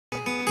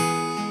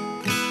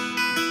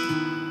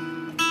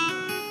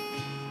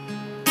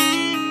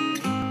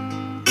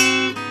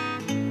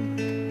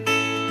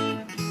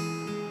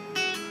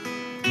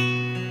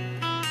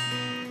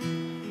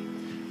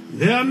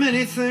are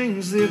many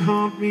things that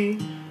haunt me,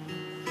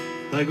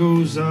 like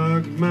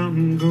Ozark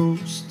mountain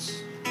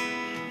ghosts,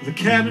 the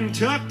cabin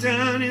tucked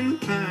down in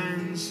the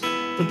pines.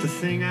 But the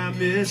thing I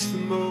miss the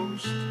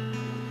most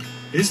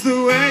is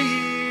the way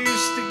you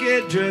used to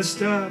get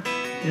dressed up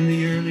in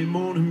the early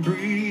morning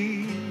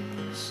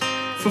breeze.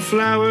 For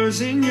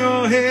flowers in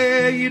your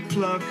hair you'd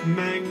pluck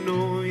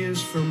magnolias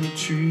from the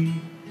trees.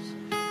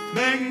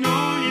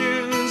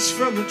 Magnolias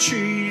from the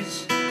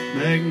trees,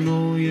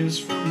 magnolias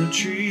from the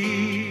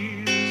trees.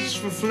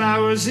 For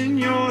flowers in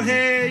your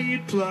hair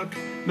you'd pluck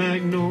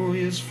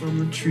magnolias from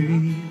the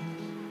trees.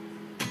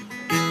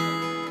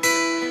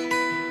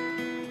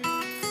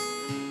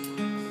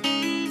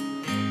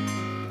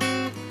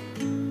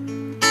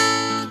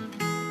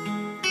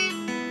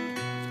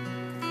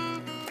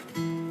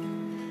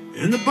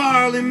 And the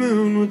barley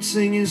moon would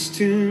sing his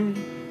tune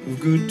of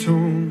good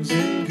tones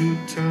and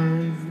good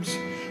times,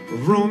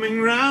 of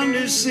roaming round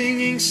his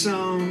singing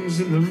songs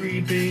in the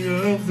reaping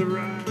of the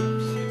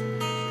rhymes.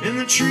 And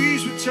the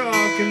trees would talk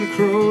and the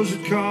crows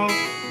would call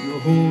and the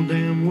whole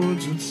damn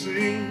woods would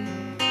sing.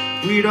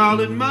 We'd all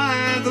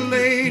admire the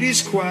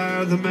ladies'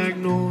 choir, the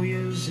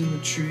magnolias in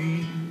the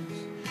trees.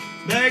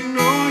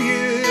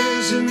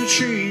 Magnolias in the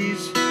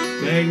trees,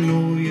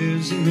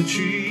 magnolias in the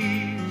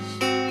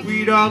trees.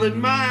 We'd all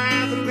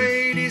admire the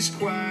ladies'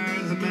 choir,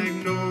 the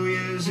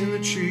magnolias in the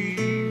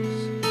trees.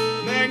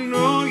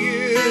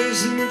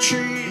 Magnolias in the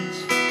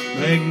trees,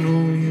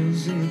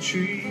 magnolias in the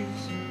trees.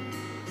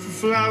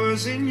 For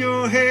flowers in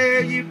your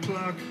hair you'd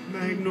pluck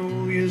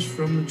magnolias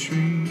from the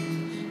trees.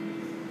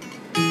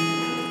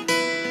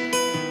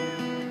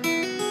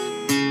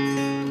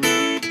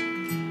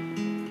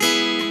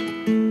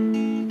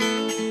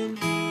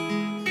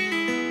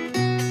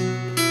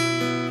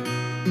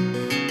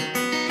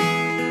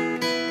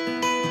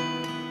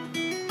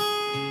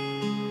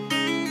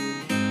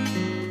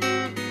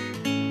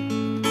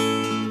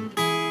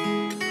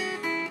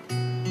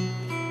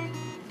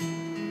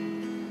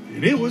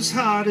 And it was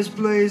hot as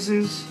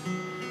blazes,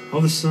 all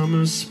the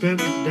summers spent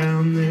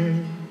down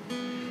there.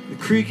 The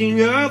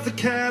creaking of the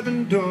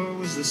cabin door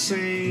was the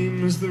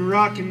same as the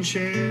rocking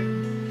chair.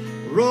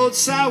 Where old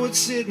Sal would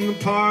sit in the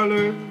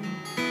parlor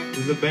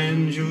with a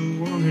banjo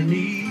on her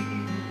knee.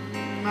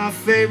 My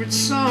favorite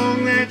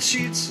song that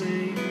she'd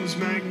sing was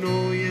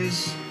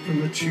Magnolias from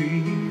the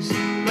trees.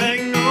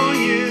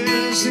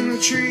 Magnolias in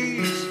the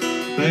trees,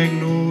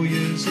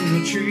 magnolias in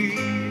the trees.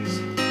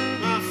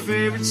 My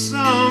favorite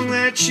song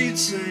that she'd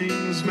sing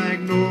was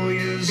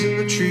Magnolias in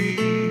the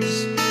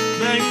trees.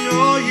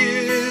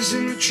 Magnolias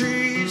in the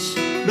trees,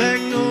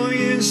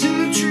 magnolias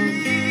in the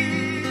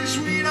trees.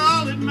 We'd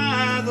all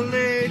admire the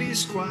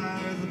ladies'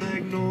 choir, the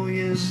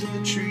magnolias in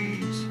the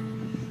trees.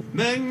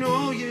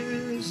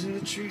 Magnolias in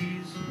the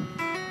trees,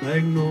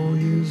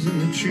 magnolias in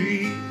the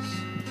trees.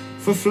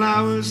 For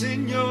flowers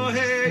in your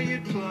hair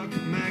you'd pluck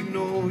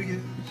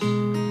magnolias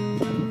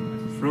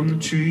from the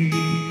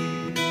trees.